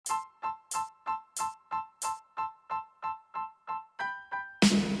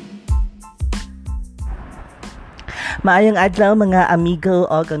Maayong adlaw mga amigo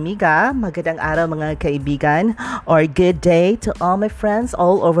o amiga, magandang araw mga kaibigan, or good day to all my friends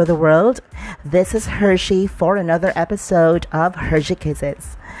all over the world. This is Hershey for another episode of Hershey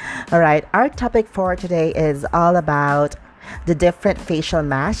Kisses. Alright, our topic for today is all about the different facial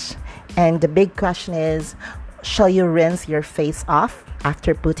mask, and the big question is, shall you rinse your face off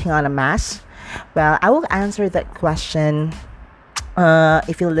after putting on a mask? Well, I will answer that question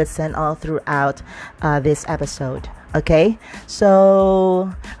if you listen all throughout this episode. Okay, so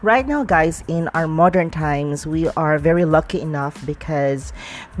right now, guys, in our modern times, we are very lucky enough because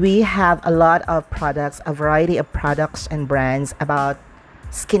we have a lot of products, a variety of products and brands about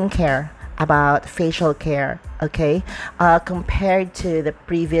skincare, about facial care. Okay, compared to the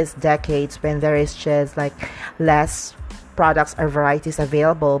previous decades when there is just like less products or varieties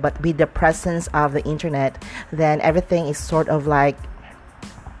available, but with the presence of the internet, then everything is sort of like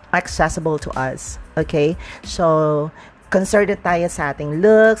accessible to us. Okay, so concerned na tayo sa ating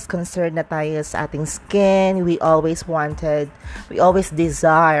looks, concerned na tayo sa ating skin. We always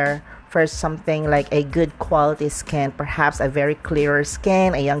desire for something like a good quality skin, perhaps a very clearer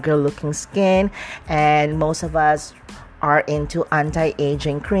skin, a younger looking skin, and most of us are into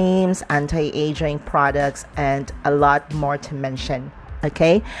anti-aging creams, anti-aging products, and a lot more to mention.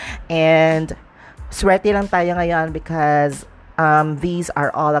 Okay, and swerte lang tayo ngayon because these are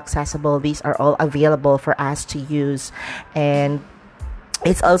all accessible, these are all available for us to use, and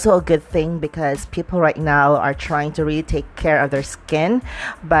it's also a good thing because people right now are trying to really take care of their skin.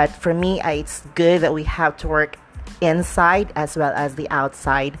 But for me, it's good that we have to work inside as well as the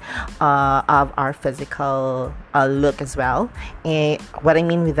outside of our physical look as well. And what I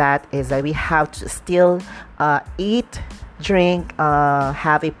mean with that is that we have to still eat, drink,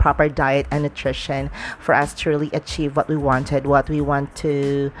 have a proper diet and nutrition for us to really achieve what we wanted,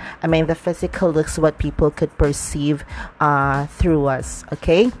 the physical looks, what people could perceive through us.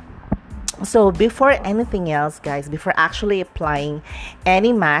 Okay, so before anything else, guys, before actually applying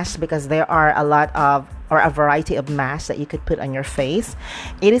any mask, because there are a variety of masks that you could put on your face,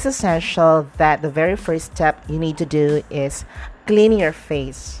 it is essential that the very first step you need to do is clean your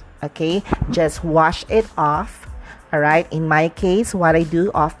face. Okay, just wash it off. Alright, in my case, what I do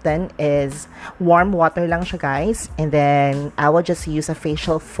often is warm water lang siya, guys, and then I will just use a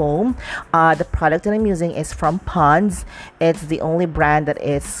facial foam. The product that I'm using is from Pond's. It's the only brand that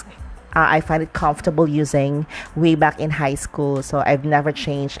is I find it comfortable using way back in high school, so I've never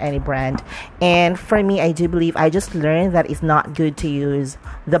changed any brand. And for me, I do believe I just learned that it's not good to use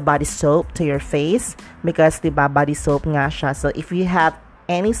the body soap to your face because the body soap nga siya. So if you have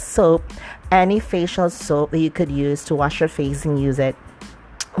any soap, any facial soap that you could use to wash your face, and use it.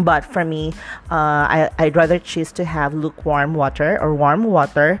 But for me, I'd rather choose to have lukewarm water or warm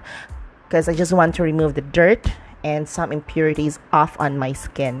water because I just want to remove the dirt and some impurities off on my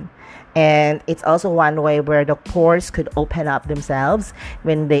skin. And it's also one way where the pores could open up themselves.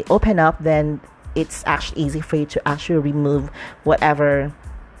 When they open up, then it's actually easy for you to actually remove whatever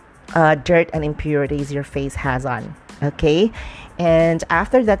dirt and impurities your face has on. Okay, and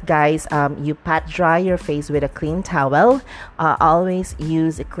after that, guys, you pat dry your face with a clean towel. Always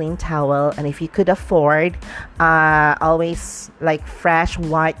use a clean towel, and if you could afford, always like fresh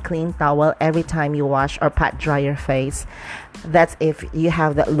white clean towel every time you wash or pat dry your face. That's if you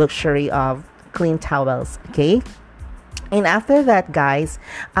have the luxury of clean towels. Okay, and after that, guys,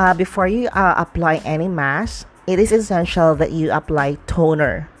 before you apply any mask, it is essential that you apply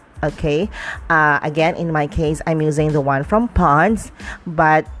toner. Okay, again, in my case, I'm using the one from Pond's,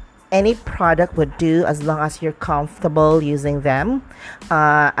 but any product would do as long as you're comfortable using them,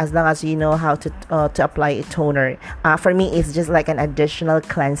 as long as you know how to apply a toner. For me, it's just like an additional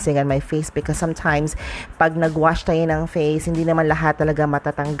cleansing on my face because sometimes pag nagwash tayo ng face, hindi naman lahat talaga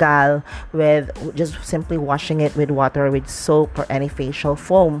matatanggal with just simply washing it with water, with soap, or any facial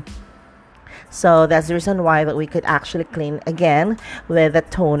foam. So that's the reason why that we could actually clean again with a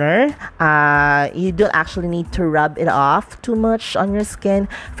toner. You don't actually need to rub it off too much on your skin.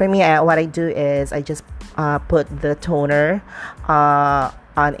 For me, what I do is I just put the toner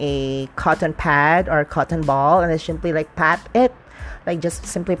on a cotton pad or cotton ball, and I simply like pat it, like just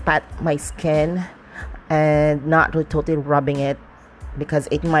simply pat my skin, and not really totally rubbing it because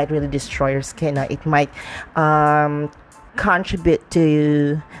it might really destroy your skin. It might contribute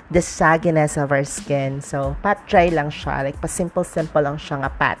to the sagginess of our skin. So pat dry lang siya, like pa simple lang siya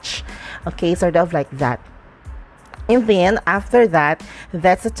nga patch. Okay, sort of like that. And then after that,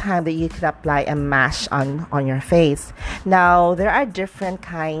 that's the time that you could apply a mask on your face. Now there are different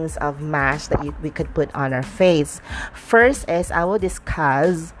kinds of mask that we could put on our face. First is I will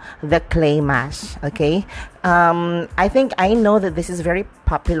discuss the clay mask. Okay, I think I know that this is very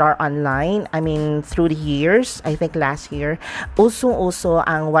popular online. I mean, through the years, I think last year, also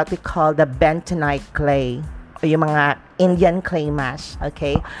ang what we call the bentonite clay, o yung mga Indian clay mask.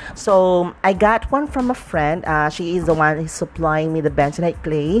 Okay, so I got one from a friend. She is the one who's supplying me the bentonite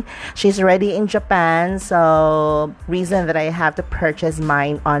clay. She's already in Japan, so reason that I have to purchase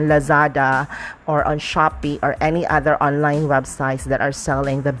mine on Lazada or on Shopee or any other online websites that are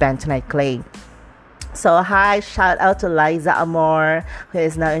selling the bentonite clay. So hi, shout out to Liza Amor, who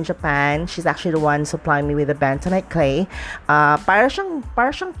is now in Japan. She's actually the one supplying me with the bentonite clay. Para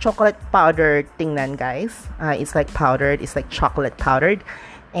siyang chocolate powder tingnan, guys. It's like powdered, it's like chocolate powdered.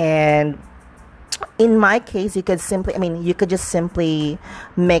 And in my case, you could just simply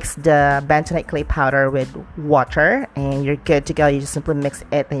mix the bentonite clay powder with water and you're good to go. You just simply mix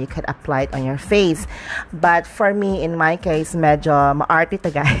it and you could apply it on your face. But for me, in my case, medyo maarte to,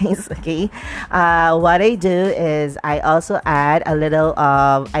 guys. Okay, what I do is I also add a little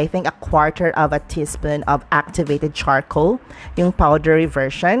of, I think, a quarter of a teaspoon of activated charcoal, yung powdery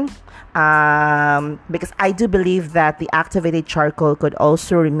version. Because I do believe that the activated charcoal could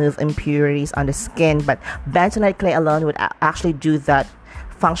also remove impurities on the skin, but bentonite clay alone would actually do that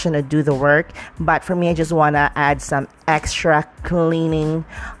function or do the work. But for me, I just want to add some extra cleaning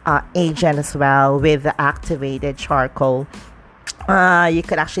agent as well with the activated charcoal. You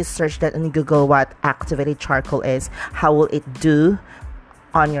could actually search that on Google what activated charcoal is, how will it do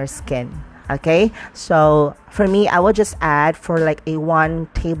on your skin. Okay, so for me, I will just add, for like a 1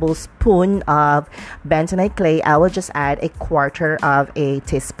 tablespoon of bentonite clay, I will just add a quarter of a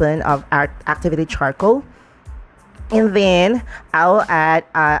teaspoon of activated charcoal. And then I'll add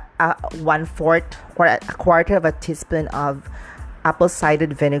 1/4 or a quarter of a teaspoon of apple cider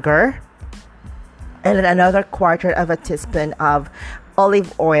vinegar. And then another quarter of a teaspoon of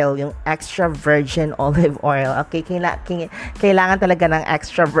olive oil, yung extra virgin olive oil. Okay, kailangan talaga ng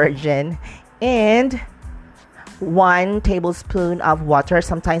extra virgin. And 1 tablespoon of water.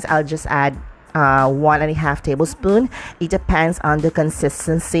 Sometimes I'll just add 1.5 tablespoon. It depends on the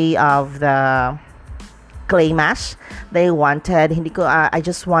consistency of the clay mask they wanted. I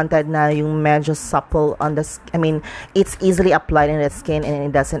just wanted na yung medyo supple on the it's easily applied in the skin and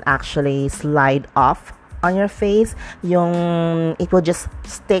it doesn't actually slide off on your face. It will just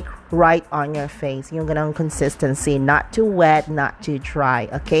stick right on your face. Yung ganang consistency, not too wet, not too dry.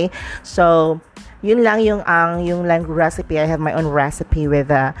 Okay, so yun lang yung recipe. I have my own recipe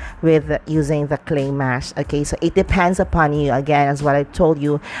with using the clay mask. Okay, so it depends upon you. Again, as what I told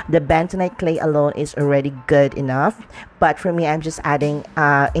you, the bentonite clay alone is already good enough, but for me, I'm just adding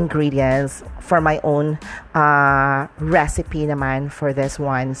ingredients for my own recipe naman for this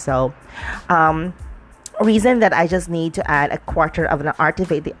one. So reason that I just need to add a quarter of an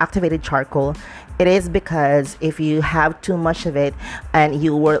activated charcoal, it is because if you have too much of it and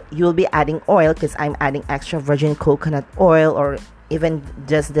you'll be adding oil, because I'm adding extra virgin coconut oil or even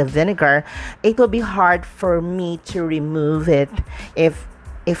just the vinegar, it will be hard for me to remove it if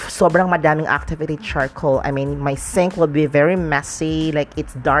sobrang madaming activated charcoal. I mean, my sink will be very messy, like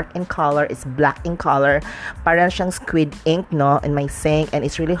it's dark in color, it's black in color, parang siyang squid ink, no, in my sink, and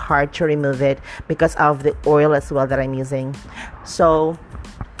it's really hard to remove it because of the oil as well that I'm using. So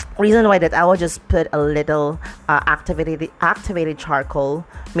reason why that I will just put a little activated charcoal,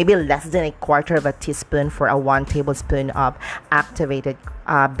 maybe less than a quarter of a teaspoon for a 1 tablespoon of activated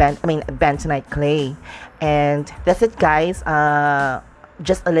bentonite clay, and that's it, guys.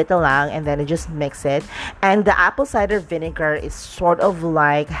 Just a little lang, and then I just mix it. And the apple cider vinegar is sort of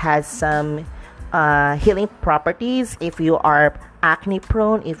like has some healing properties if you are acne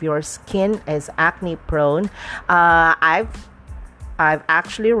prone, if your skin is acne prone. I've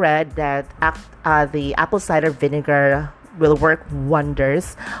actually read that the apple cider vinegar will work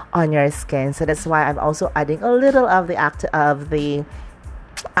wonders on your skin, so that's why I'm also adding a little of the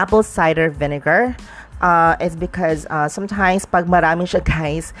apple cider vinegar. It's because sometimes pag marami siya,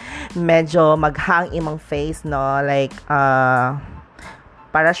 guys, medyo maghang imong face, no, like para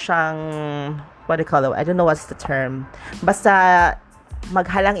siyang, what do you call it, I don't know what's the term, basta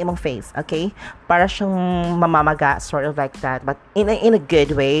maghalang imong face, okay? Para siyang mamamaga, sort of like that. But in a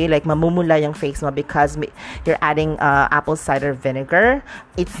good way, like mamumula yung face mo because you're adding apple cider vinegar.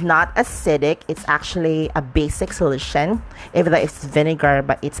 It's not acidic. It's actually a basic solution. Even though it's vinegar,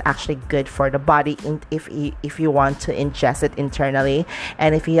 but it's actually good for the body if you want to ingest it internally.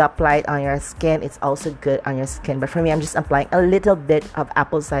 And if you apply it on your skin, it's also good on your skin. But for me, I'm just applying a little bit of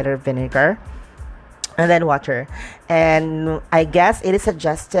apple cider vinegar and then water. And I guess it is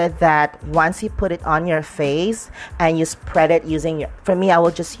suggested that once you put it on your face and you spread it using your, for me, I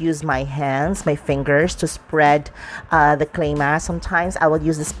will just use my hands, my fingers to spread the clay mask. Sometimes I will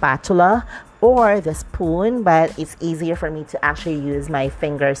use the spatula or the spoon, but it's easier for me to actually use my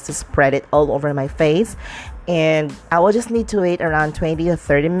fingers to spread it all over my face. And I will just need to wait around 20 to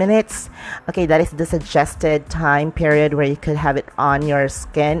 30 minutes. Okay, that is the suggested time period where you could have it on your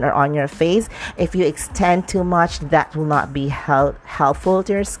skin or on your face. If you extend too much, that will not be helpful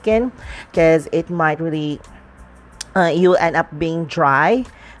to your skin because it might really you end up being dry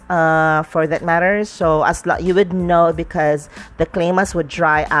for that matter. So you would know because the clay mask would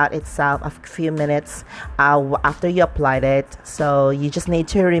dry out itself a few minutes after you applied it. So you just need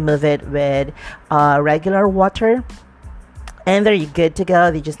to remove it with regular water, and there you're good to go.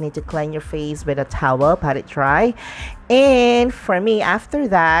 You just need to clean your face with a towel, pat it dry. And for me, after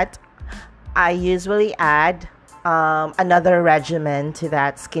that, I usually add another regimen to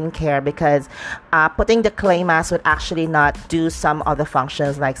that skincare because putting the clay mask would actually not do some other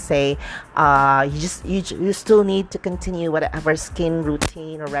functions, like say you still need to continue whatever skin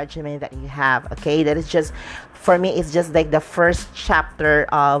routine or regimen that you have. Okay, that is just, for me, it's just like the first chapter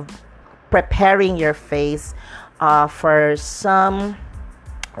of preparing your face for some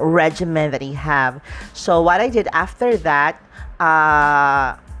regimen that you have. So what I did after that,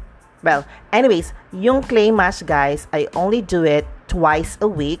 well, anyways, yung clay mask, guys, I only do it twice a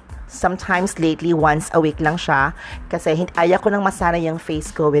week. Sometimes lately, once a week lang siya. Kasi ayaw ko nang masana yung face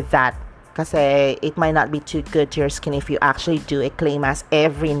ko with that. Kasi it might not be too good to your skin if you actually do a clay mask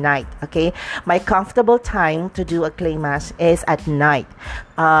every night. Okay? My comfortable time to do a clay mask is at night.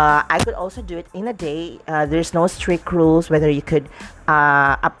 I could also do it in a day. There's no strict rules whether you could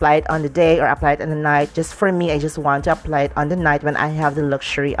apply it on the day or apply it on the night. Just for me, I just want to apply it on the night when I have the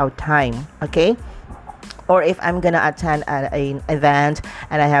luxury of time. Okay? Or if I'm gonna attend an event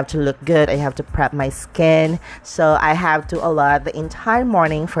and I have to look good, I have to prep my skin, so I have to allot the entire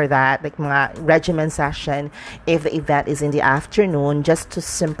morning for that, like my regimen session if the event is in the afternoon, just to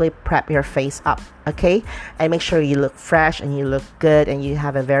simply prep your face up, okay, and make sure you look fresh and you look good and you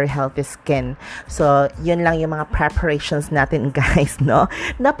have a very healthy skin. So yun lang yung mga preparations natin, guys, no?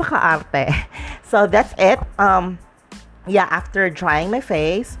 Napaka-arte. So that's it. Yeah, after drying my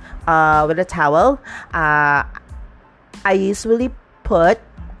face with a towel, I usually put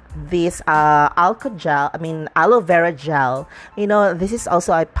this aloe vera gel. You know, this is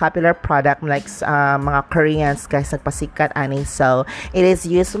also a popular product, like mga Koreans, guys, nagpasikat ani. So it is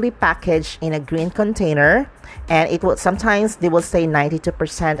usually packaged in a green container, and it will, sometimes they will say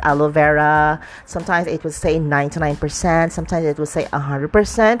 92% aloe vera, sometimes it will say 99%, sometimes it will say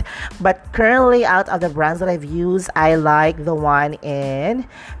 100%. But currently, out of the brands that I've used, I like the one in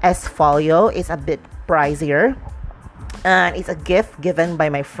Esfolio. It's a bit pricier, and it's a gift given by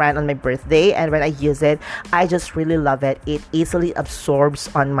my friend on my birthday, and when I use it, I just really love it. It easily absorbs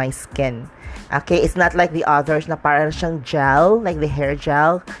on my skin. Okay, it's not like the others na parang siyang gel, like the hair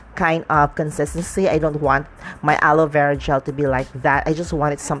gel kind of consistency. I don't want my aloe vera gel to be like that. I just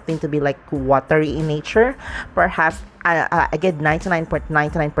wanted something to be like watery in nature. Perhaps I get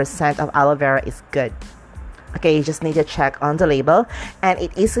 99.99% of aloe vera is good. Okay, you just need to check on the label, and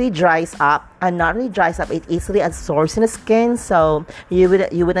it easily dries up, and not only dries up, it easily absorbs in the skin, so you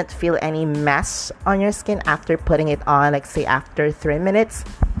wouldn't feel any mess on your skin after putting it on, like say after 3 minutes.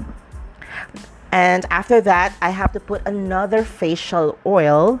 And after that, I have to put another facial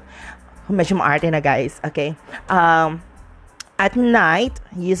oil. Medyo maarte na, guys. Okay. At night,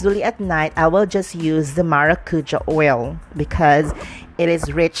 usually at night, I will just use the maracuja oil because it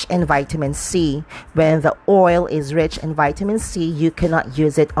is rich in vitamin C. When the oil is rich in vitamin C, you cannot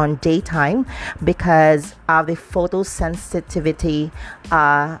use it on daytime because of the photosensitivity,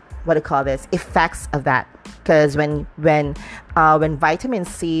 effects of that. Because when vitamin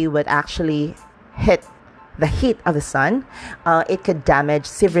C would actually hit the heat of the sun, it could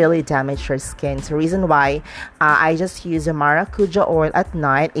severely damage your skin. So reason why I just use the maracuja oil at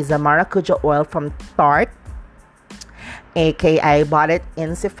night is the maracuja oil from Tarte. Okay, I bought it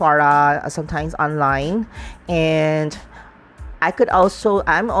in Sephora, sometimes online, and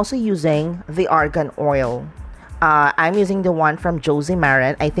I'm also using the argan oil. I'm using the one from Josie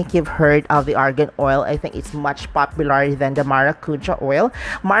Maran. I think you've heard of the argan oil. I think it's much popular than the maracuja oil.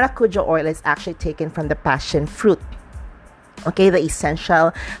 Maracuja oil is actually taken from the passion fruit. Okay, the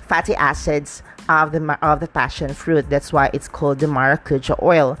essential fatty acids of the passion fruit. That's why it's called the maracuja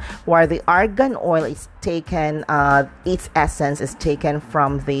oil. Where the argan oil is taken, its essence is taken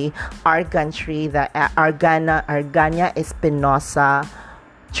from the argan tree, the Argania espinosa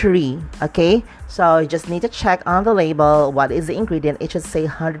tree. Okay, so you just need to check on the label what is the ingredient. It should say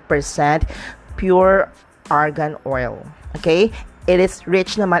 100% pure argan oil. Okay, it is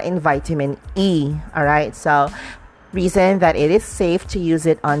rich naman in vitamin E. All right, so reason that it is safe to use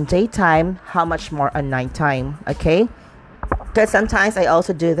it on daytime, how much more on nighttime. Okay, because sometimes I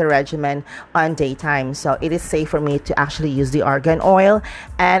also do the regimen on daytime, so it is safe for me to actually use the argan oil,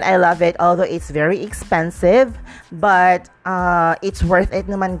 and I love it. Although it's very expensive, but it's worth it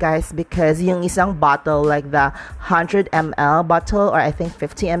naman, guys, because yung isang bottle, like the 100 ml bottle, or I think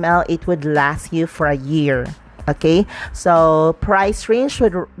 50 ml, it would last you for a year. Okay, so price range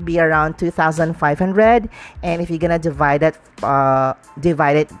would be around 2,500, and if you're gonna divide it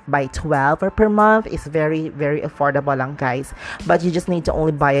by 12 or per month, it's very affordable lang, guys. But you just need to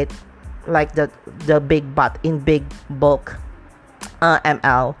only buy it like the big in big bulk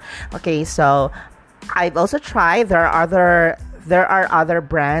ml. Okay, so I've also tried, there are other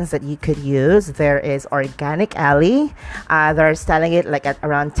brands that you could use. There is Organic Alley. They're selling it like at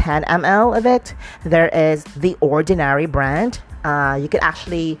around 10 ml of it. There is the Ordinary brand. You could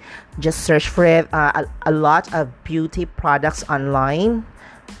actually just search for it. A lot of beauty products online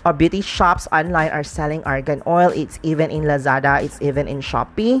or beauty shops online are selling argan oil. It's even in Lazada. It's even in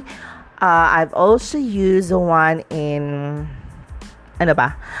Shopee. I've also used the one in ano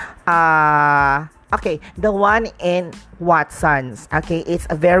ba? Okay, the one in Watson's. Okay, it's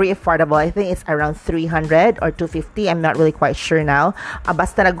very affordable. I think it's around 300 or 250. I'm not really quite sure now.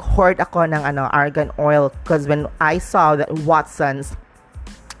 Basta nag-hoard ako ng argan oil, because when I saw that Watson's,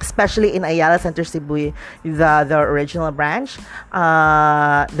 especially in Ayala Center Cebu, the original branch,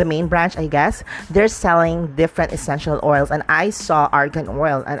 the main branch, I guess, they're selling different essential oils, and I saw argan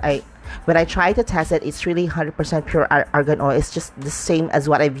oil, and when I try to test it, it's really 100% pure argan oil. It's just the same as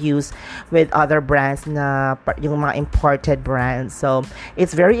what I've used with other brands, yung mga imported brands. So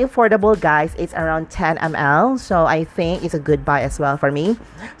it's very affordable, guys. It's around 10 ml, so I think it's a good buy as well for me.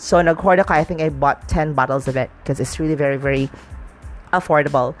 So nag-hoard ako. I think I bought 10 bottles of it because it's really very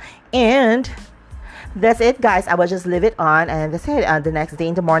affordable. And that's it, guys. I will just leave it on, and that's it. The next day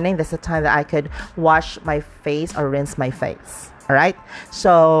in the morning, that's the time that I could wash my face or rinse my face. All right,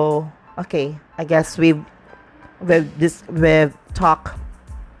 so okay, I guess we've talked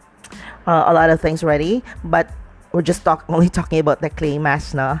a lot of things already, but we're just only talking about the clay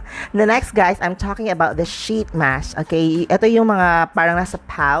mask, no? The next, guys, I'm talking about the sheet mask. Okay, ito yung mga parang nasa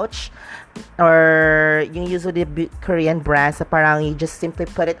pouch, or yung usually Korean brands, so parang you just simply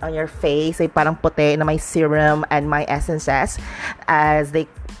put it on your face, ay parang puti na may serum and my essences as they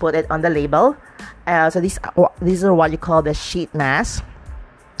put it on the label. So these are what you call the sheet mask.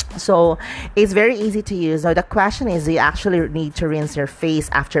 So it's very easy to use. Now the question is, do you actually need to rinse your face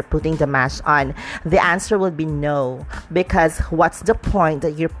after putting the mask on? The answer would be no, because what's the point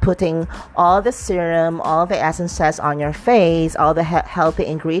that you're putting all the serum, all the essences on your face, all the healthy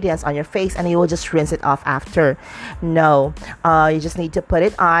ingredients on your face, and you will just rinse it off after? No, you just need to put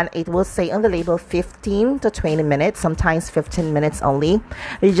it on. It will say on the label 15 to 20 minutes, sometimes 15 minutes only.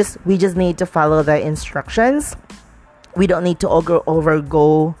 We just need to follow the instructions. We don't need to go over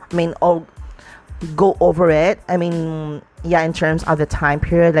it. I mean, yeah, in terms of the time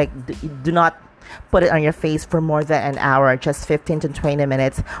period, like do not put it on your face for more than an hour, just 15 to 20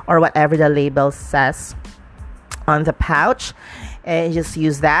 minutes or whatever the label says on the pouch, and just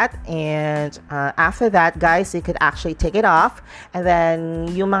use that. And after that, guys, you could actually take it off, and then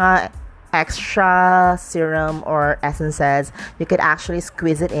yung mga extra serum or essences, you could actually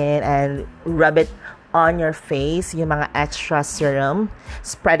squeeze it in and rub it on your face, yung mga extra serum,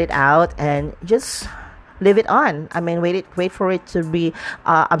 spread it out, and just leave it on. I mean, wait for it to be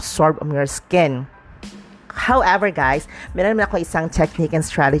absorbed on your skin. However, guys, meron naman ako isang technique and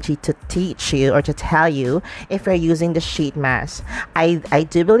strategy to teach you or to tell you if you're using the sheet mask. I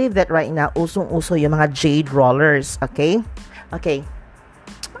do believe that right now, usong-uso yung mga jade rollers, okay? Okay.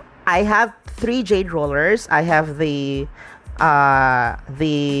 I have 3 jade rollers. I have the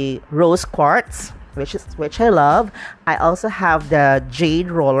rose quartz, which I love. I also have the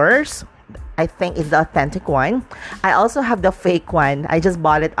jade rollers. I think is the authentic one. I also have the fake one. I just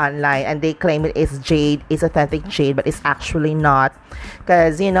bought it online and they claim it is jade, it's authentic jade, but it's actually not.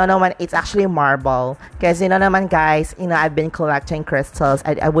 Because, you know, naman, it's actually marble. Because, you know, naman, guys, you know, I've been collecting crystals.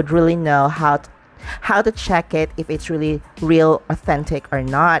 I would really know how to check it if it's really real, authentic or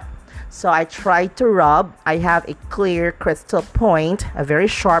not. So I tried to rub. I have a clear crystal point, a very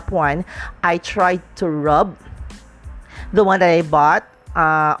sharp one. I tried to rub the one that I bought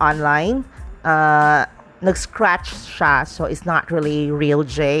online. Nag-scratch siya, so it's not really real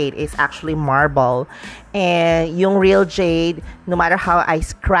jade, it's actually marble. And yung real jade, no matter how I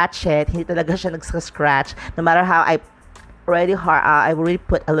scratch it, hindi talaga siya nag-scratch. No matter how I already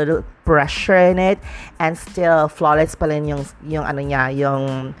put a little pressure in it, and still flawless pa rin yung ano niya,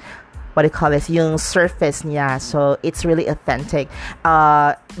 yung what do you call this, yung surface niya. So it's really authentic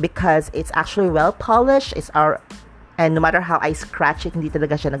because it's actually well polished. And no matter how I scratch it, hindi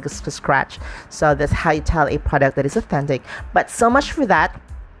talaga siya nag-scratch. So that's how you tell a product that is authentic. But so much for that.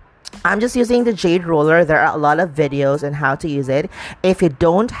 I'm just using the jade roller. There are a lot of videos on how to use it. If you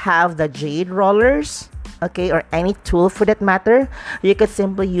don't have the jade rollers, okay, or any tool for that matter, you could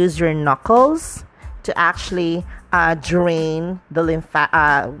simply use your knuckles to actually drain the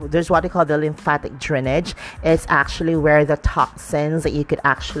there's what they call the lymphatic drainage. It's actually where the toxins, that you could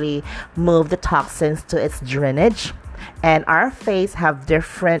actually move the toxins to its drainage. And our face have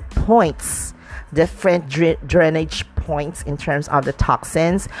different points, different drainage points in terms of the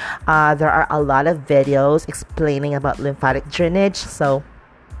toxins. There are a lot of videos explaining about lymphatic drainage. So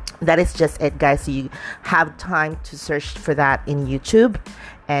that is just it, guys. So you have time to search for that in YouTube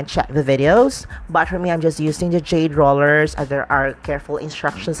and check the videos. But for me, I'm just using the jade rollers. There are careful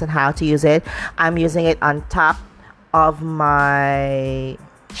instructions on how to use it. I'm using it on top of my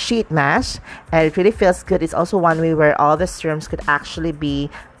sheet mask, and it really feels good. It's also one way where all the serums could actually be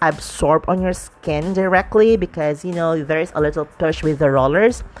absorbed on your skin directly, because you know there is a little push with the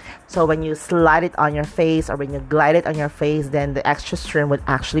rollers. So when you slide it on your face or when you glide it on your face, then the extra serum would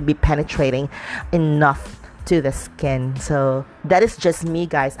actually be penetrating enough to the skin. So that is just me,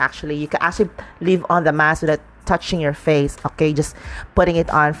 guys. Actually, you can actually leave on the mask without touching your face, okay, just putting it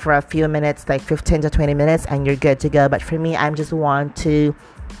on for a few minutes, like 15 to 20 minutes, and you're good to go. But for me, I just want to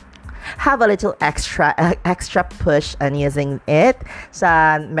have a little extra push on using it. So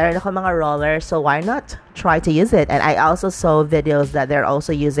meron ako mga rollers, so why not try to use it? And I also saw videos that they're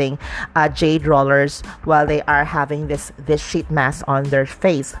also using jade rollers while they are having this sheet mask on their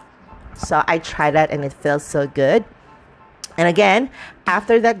face. So I tried that and it feels so good. And again,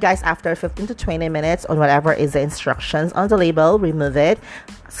 after that, guys, after 15 to 20 minutes on whatever is the instructions on the label, remove it,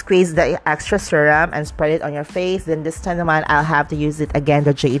 squeeze the extra serum and spread it on your face. Then this time naman, I'll have to use it again,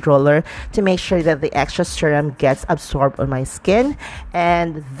 the jade roller, to make sure that the extra serum gets absorbed on my skin.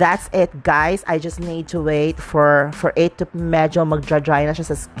 And that's it, guys. I just need to wait for it to medyo mag-dry na siya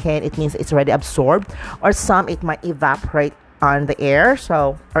sa skin. It means it's already absorbed, or some it might evaporate on the air,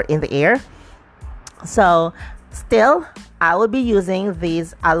 or in the air. So still, I will be using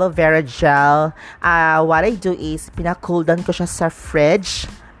this aloe vera gel. What I do is pina-cool down ko siya sa fridge.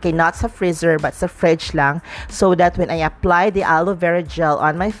 Okay, not sa freezer, but sa fridge lang. So that when I apply the aloe vera gel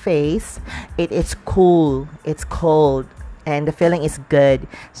on my face, it is cool. It's cold. And the feeling is good.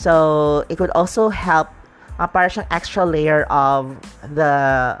 So it would also help para siyang extra layer of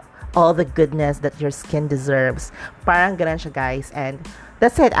all the goodness that your skin deserves. Parang ganun siya, guys. And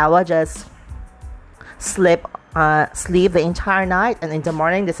that's it. I will just sleep the entire night, and in the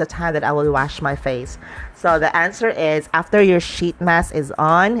morning this is the time that I will wash my face. So the answer is, after your sheet mask is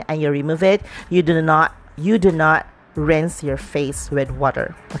on and you remove it, you do not rinse your face with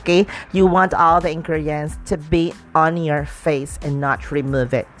water. Okay, you want all the ingredients to be on your face and not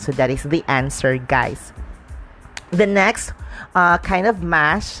remove it. So that is the answer, guys. The next kind of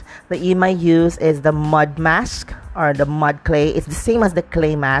mask that you might use is the mud mask, or the mud clay. It's the same as the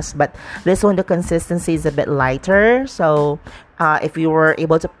clay mask, but this one, the consistency is a bit lighter. So if you were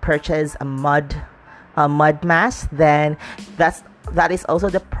able to purchase a mud mask, then that is also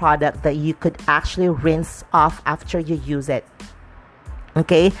the product that you could actually rinse off after you use it.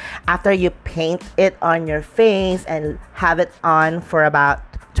 Okay, after you paint it on your face and have it on for about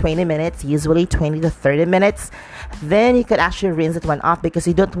 20 minutes, usually 20 to 30 minutes, then you could actually rinse it one off, because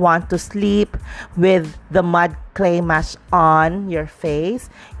you don't want to sleep with the mud clay mask on your face.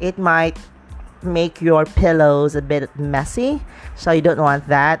 It might make your pillows a bit messy, so you don't want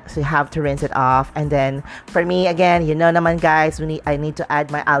that. So you have to rinse it off. And then for me, again, you know naman, guys, I need to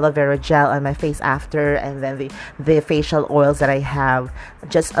add my aloe vera gel on my face after, and then the facial oils that I have,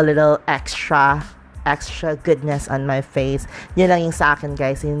 just a little extra extra goodness on my face. Yun lang yung sa akin,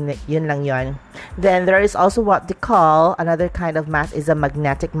 guys. Yun lang yun. Then there is also what they call another kind of mask is a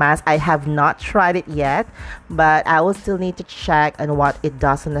magnetic mask. I have not tried it yet, but I will still need to check on what it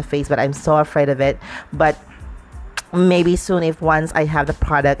does on the face, but I'm so afraid of it. But maybe soon, if once I have the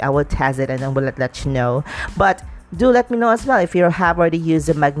product, I will test it and then we'll let you know. But do let me know as well if you have already used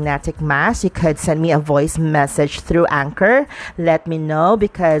a magnetic mask. You could send me a voice message through Anchor. Let me know,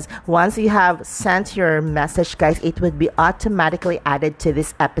 because once you have sent your message, guys, it would be automatically added to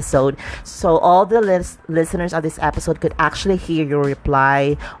this episode. So all the listeners of this episode could actually hear your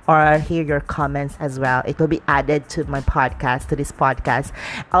reply or hear your comments as well. It will be added to my podcast, to this podcast.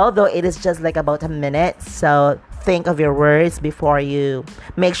 Although it is just like about a minute. So think of your words before you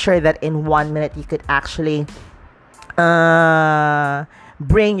make sure that in 1 minute you could actually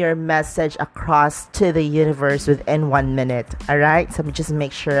bring your message across to the universe within 1 minute. All right, so just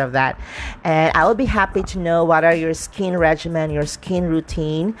make sure of that. And I will be happy to know what are your skin regimen, your skin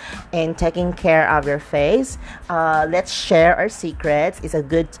routine in taking care of your face. Let's share our secrets.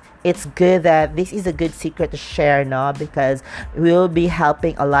 It's good that this is a good secret to share, no? Because we will be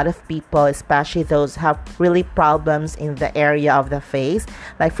helping a lot of people, especially those who have really problems in the area of the face.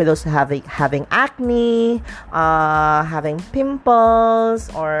 Like for those who have having acne, having pimples,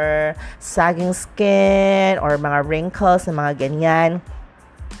 or sagging skin, or mga wrinkles, na mga ganyan.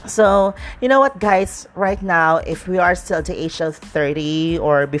 So, you know what, guys, right now, if we are still at the age of 30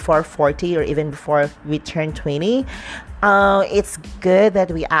 or before 40 or even before we turn 20, it's good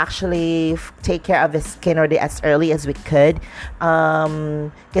that we actually take care of the skin already as early as we could,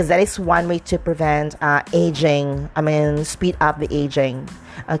 because that is one way to prevent aging. Speed up the aging,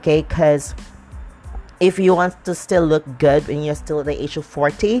 okay? Because if you want to still look good when you're still at the age of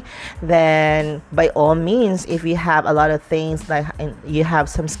 40, then by all means, if you have a lot of things, like you have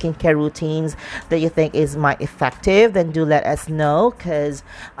some skincare routines that you think is might effective, then do let us know, because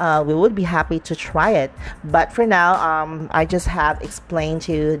we would be happy to try it. But for now, I just have explained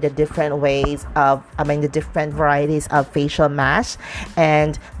to you the different ways of, the different varieties of facial masks.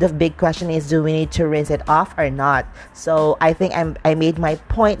 And the big question is, do we need to rinse it off or not? So I think I made my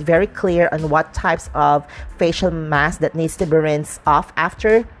point very clear on what types of facial mask that needs to be rinsed off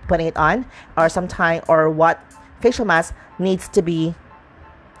after putting it on, or what facial mask needs to be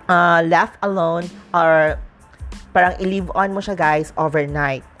left alone, or parang i-leave on mo siya, guys,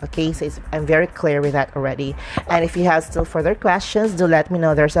 overnight. Okay, so I'm very clear with that already. And if you have still further questions, do let me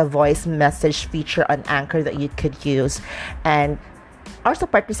know. There's a voice message feature on Anchor that you could use, and also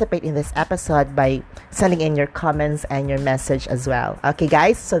participate in this episode by sending in your comments and your message as well. Okay,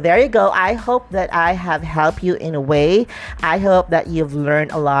 guys, so there you go. I hope that I have helped you in a way. I hope that you've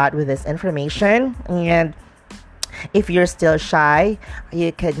learned a lot with this information. And if you're still shy,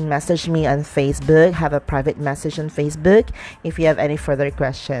 you can message me on Facebook, have a private message on Facebook if you have any further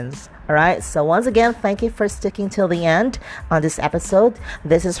questions. All right, so once again, thank you for sticking till the end on this episode.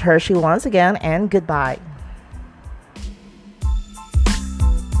 This is Hershey once again, and goodbye.